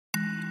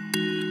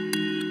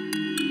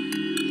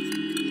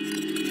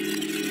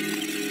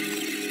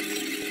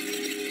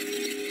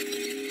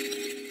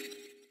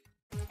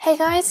Hey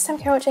guys, Sam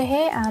Roger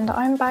here, and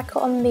I'm back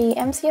on the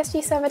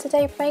MCSG server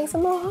today playing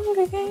some more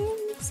Hunger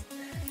Games.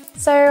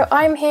 So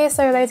I'm here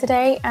solo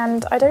today,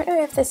 and I don't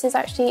know if this is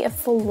actually a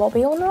full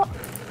lobby or not.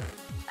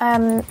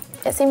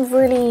 It seems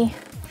really...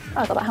 oh,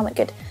 I got that helmet,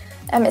 good.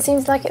 It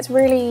seems like it's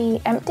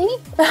really empty.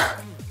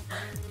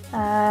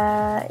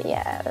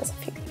 Yeah, there's a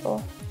few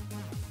people.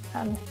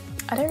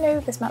 I don't know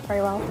this map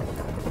very well.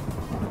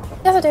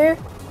 Yes I do,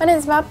 I know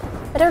this map.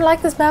 I don't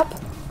like this map.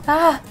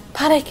 Ah,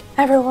 panic,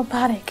 everyone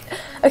panic.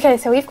 Okay,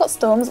 so we've got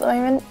storms at the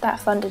moment. That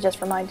thunder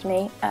just reminded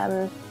me.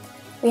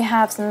 We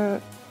have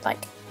some,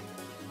 like,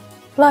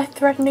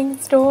 life-threatening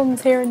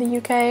storms here in the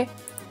UK.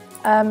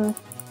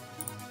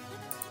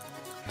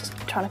 Just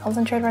trying to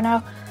concentrate right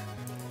now.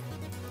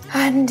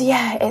 And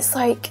yeah, it's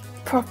like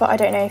proper, I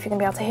don't know if you're going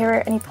to be able to hear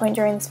it at any point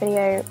during this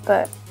video,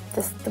 but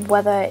the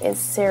weather is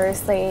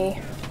seriously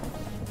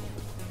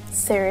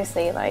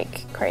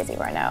like crazy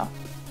right now.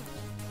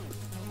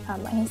 I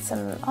need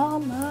some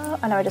armor.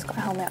 I know I just got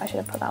a helmet, I should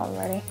have put that on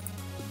already.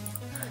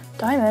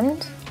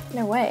 Diamond?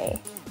 No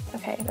way.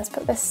 Okay, let's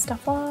put this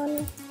stuff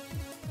on.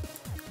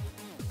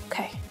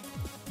 Okay.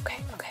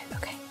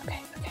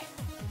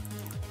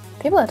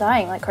 People are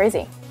dying like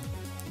crazy.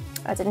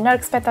 I did not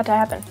expect that to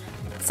happen.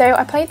 So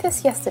I played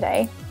this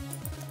yesterday.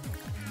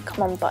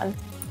 Come on, button.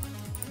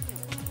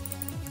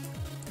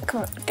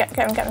 Come on, get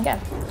him.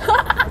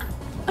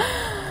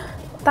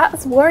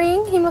 That's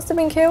worrying. He must have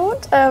been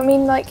killed. I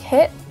mean, like,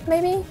 hit,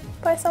 maybe,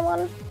 by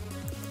someone?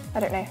 I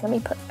don't know. Let me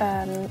put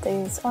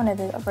these... oh no,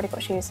 I've already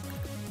got shoes.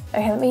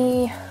 Okay, let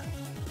me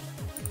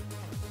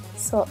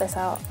sort this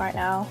out right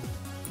now.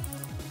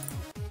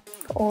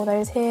 Put all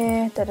those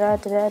here.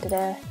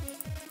 Da-da-da-da-da-da.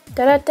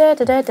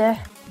 Da-da-da-da-da-da.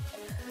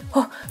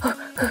 Oh.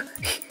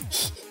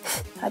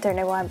 I don't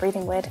know why I'm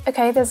breathing weird.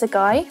 Okay, there's a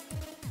guy.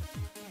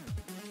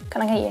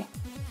 Can I get you?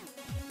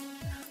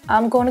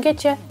 I'm gonna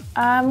get you.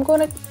 I'm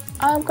gonna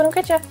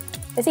get you.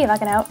 Is he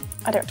lagging out?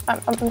 I don't.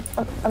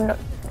 I'm not.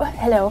 Oh,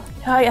 hello.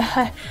 Hiya.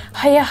 I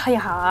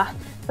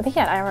think he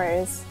had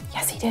arrows.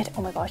 Yes, he did.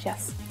 Oh my gosh,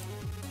 yes.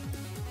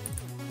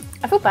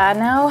 I feel bad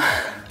now.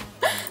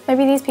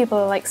 Maybe these people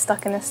are like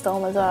stuck in this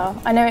storm as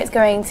well. I know it's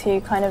going to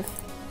kind of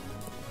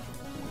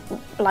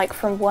like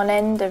from one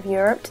end of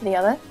Europe to the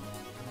other.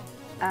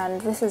 And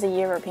this is a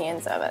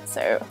European server,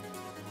 so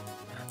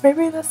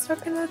maybe they're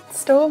stuck in a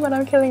storm and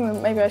I'm killing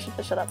them. Maybe I should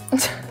just shut up.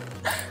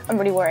 I'm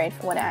really worried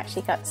for when it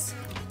actually gets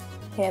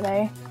here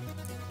though.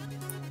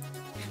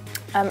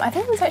 I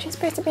think it's actually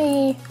supposed to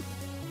be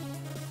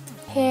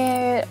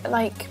here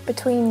like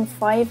between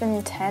 5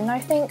 and 10 I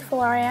think for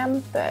where I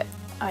am, but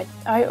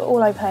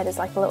all I've heard is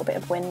like a little bit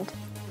of wind.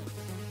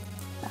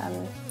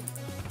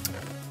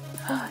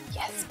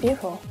 Yes,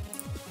 beautiful.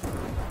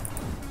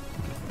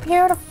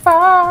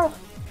 Beautiful!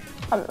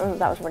 That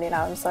was really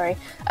loud, I'm sorry.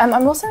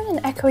 I'm also in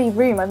an echoey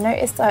room. I've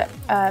noticed that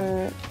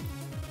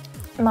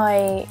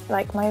my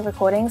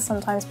recording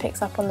sometimes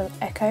picks up on the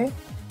echo.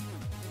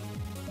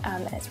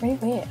 It's really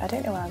weird. I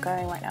don't know where I'm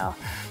going right now.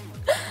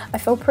 I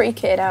feel pretty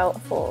kitted out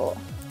for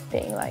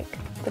being like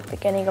the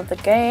beginning of the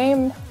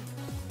game.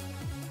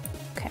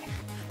 Okay,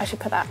 I should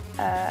put that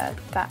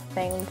that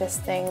thing, this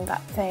thing,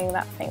 that thing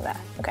there.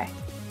 Okay.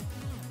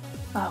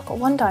 Oh, I've got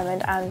 1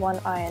 diamond and 1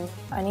 iron.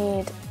 I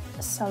need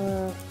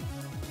some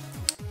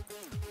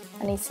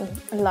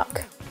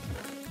luck.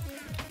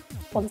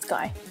 Well, this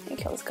guy. You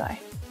kill this guy.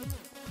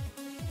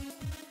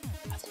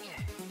 Where did he go?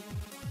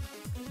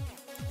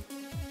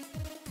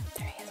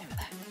 There he is over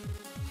there.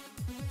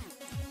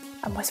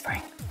 I'm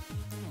whispering.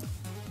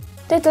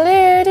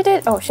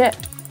 Oh shit.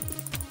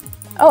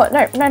 Oh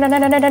no.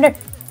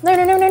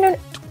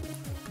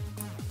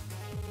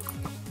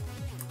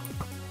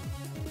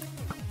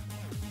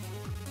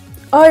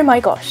 Oh my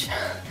gosh.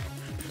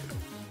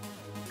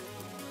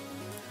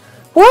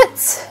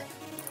 What?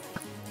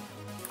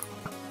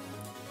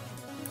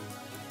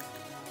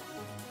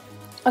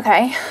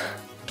 Okay.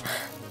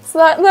 So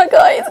that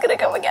guy is gonna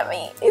come and get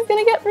me. He's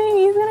gonna get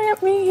me.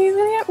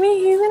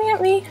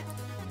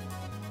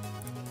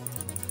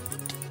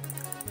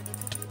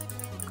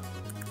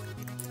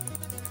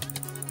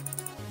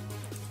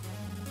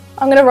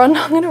 I'm gonna run.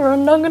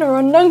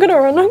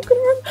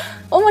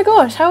 Oh my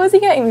gosh, how is he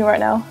getting me right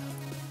now?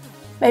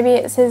 Maybe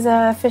it's his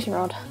fishing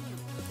rod.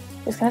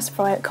 He's gonna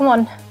surprise. Come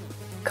on,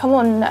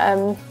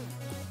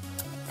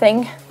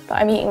 thing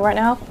that I'm eating right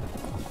now.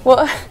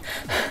 What?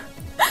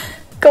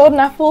 Golden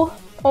apple.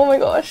 Oh my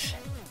gosh.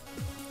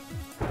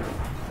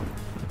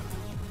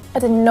 I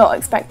did not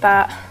expect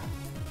that.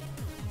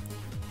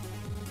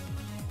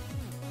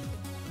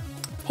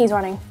 He's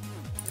running.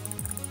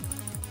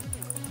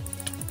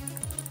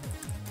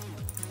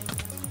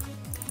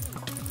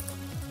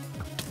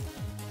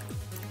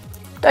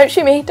 Don't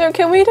shoot me, don't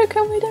kill me.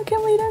 Oh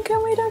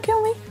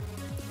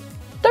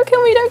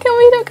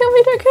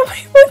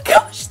my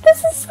gosh,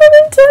 this is so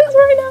intense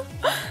right now.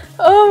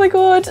 Oh my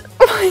god,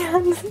 my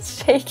hand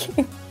is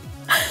shaking.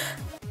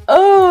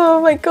 Oh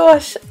my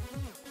gosh.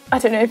 I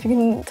don't know if you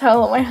can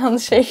tell that my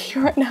hand's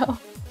shaking right now.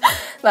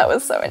 That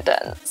was so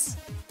intense.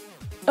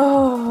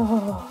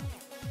 Oh.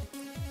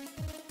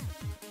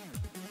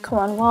 Come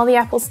on, while the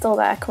apple's still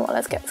there, come on,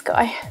 let's get this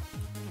guy.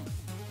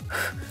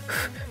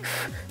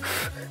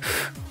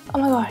 Oh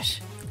my gosh.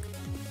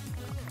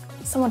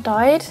 Someone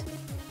died?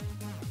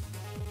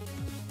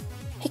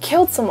 He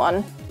killed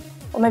someone.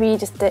 Or maybe he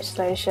just ditched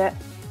a load of shit.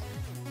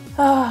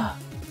 Ah.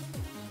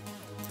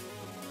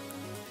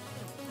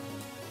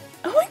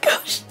 Oh my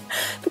gosh.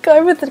 The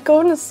guy with the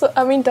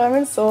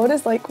diamond sword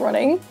is like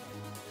running.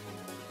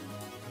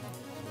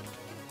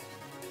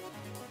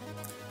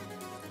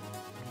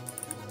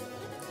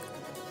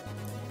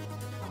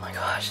 Oh my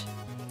gosh.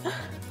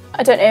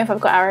 I don't know if I've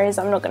got arrows,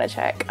 I'm not gonna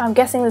check. I'm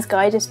guessing this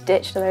guy just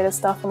ditched a load of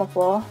stuff on the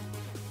floor.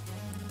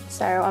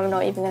 So I'm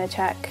not even gonna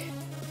check.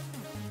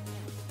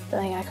 I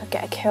think I could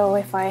get a kill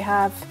if I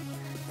have.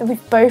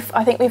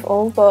 I think we've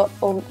all got,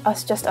 or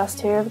just us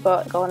two have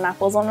got golden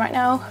apples on right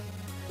now.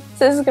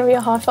 So this is gonna be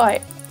a hard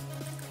fight.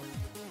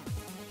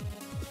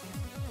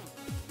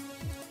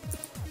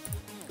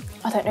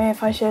 I don't know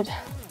if I should,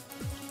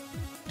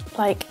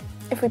 like,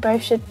 if we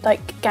both should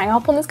like gang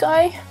up on this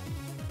guy,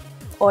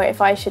 or if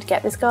I should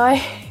get this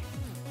guy.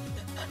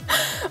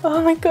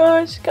 Oh my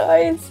gosh,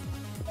 guys.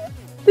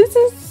 This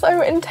is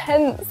so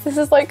intense. This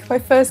is like my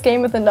first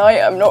game of the night.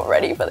 I'm not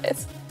ready for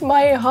this.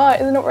 My heart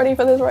is not ready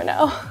for this right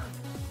now.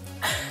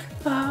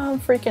 Oh,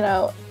 I'm freaking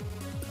out.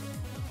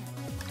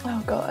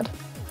 Oh god.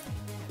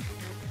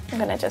 I'm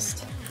gonna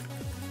just...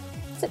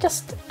 Is it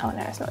just... Oh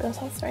no, it's not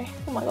just us three.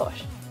 Oh my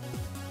gosh.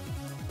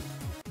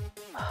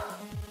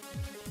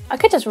 I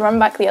could just run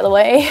back the other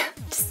way.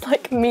 Just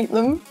like meet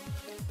them.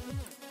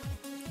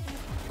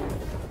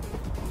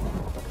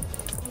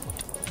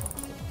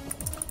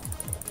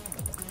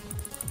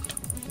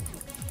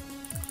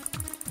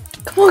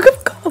 Come on,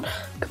 come on,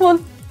 come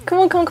on, come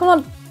on, come on, come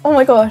on. Oh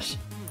my gosh.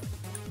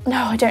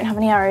 No, I don't have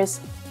any arrows.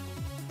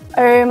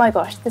 Oh my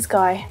gosh, this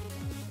guy.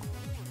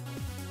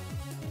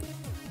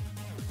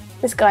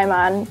 This guy,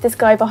 man. This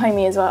guy behind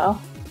me as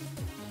well.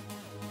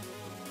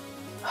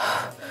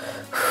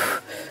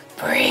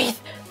 Breathe,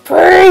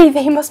 breathe.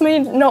 He must be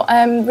not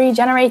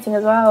regenerating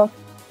as well,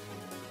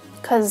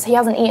 because he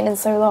hasn't eaten in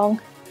so long.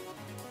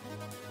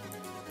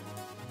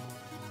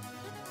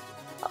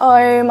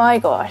 Oh my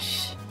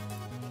gosh.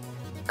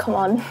 Come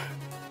on.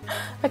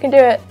 I can do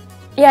it.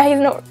 Yeah, he's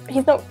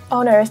not,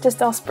 oh no, it's just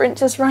our sprint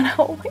just ran out.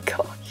 Oh my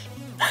gosh.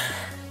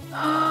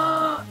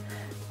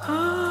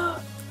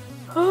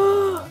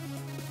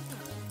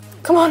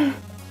 Come on.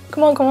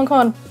 Come on, come on, come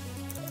on.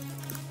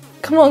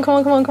 Come on, come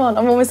on, come on, come on.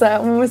 I'm almost there,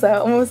 I'm almost there,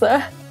 I'm almost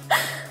there.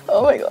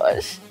 Oh my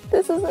gosh.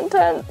 This is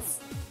intense.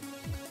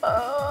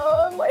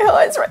 My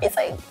heart is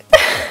racing.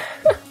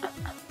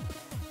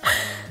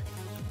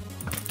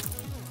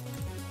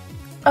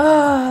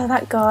 Oh,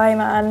 that guy,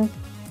 man.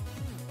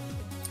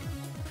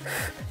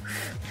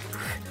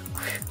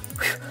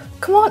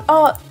 Come on,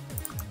 oh,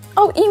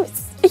 are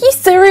you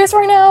serious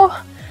right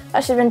now?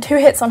 That should have been 2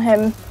 hits on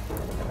him.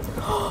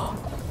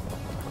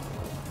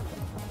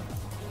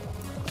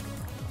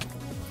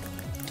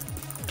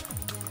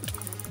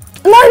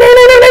 No!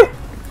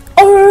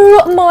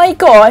 Oh my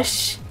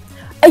gosh,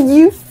 are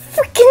you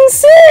freaking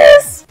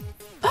serious?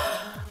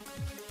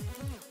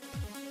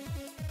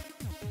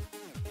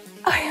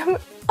 I'm in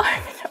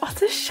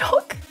utter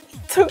shock. He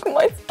took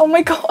my, oh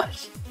my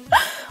gosh.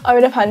 I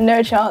would have had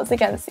no chance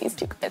against these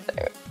two guys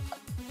though.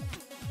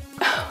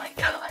 Oh my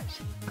gosh.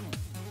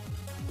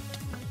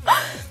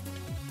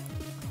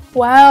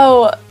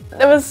 Wow,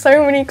 there was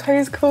so many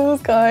close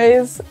calls,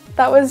 guys.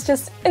 That was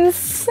just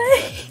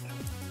insane.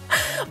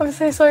 I'm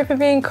so sorry for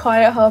being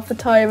quiet half the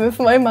time and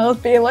for my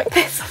mouth being like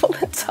this all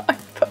the time,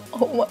 but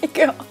oh my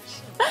gosh.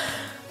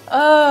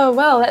 Oh,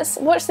 well, let's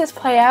watch this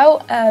play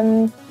out.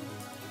 And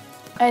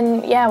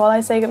yeah, while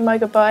I say my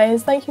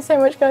goodbyes, thank you so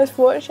much guys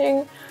for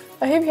watching.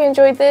 I hope you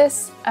enjoyed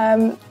this.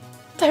 Don't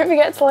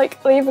forget to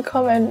like leave a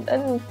comment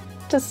and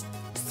just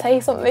say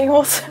something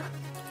awesome.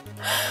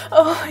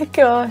 Oh my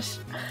gosh,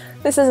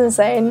 this is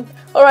insane.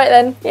 Alright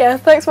then, yeah,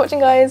 thanks for watching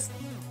guys.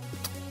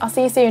 I'll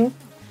see you soon.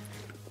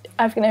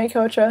 African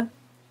Culture.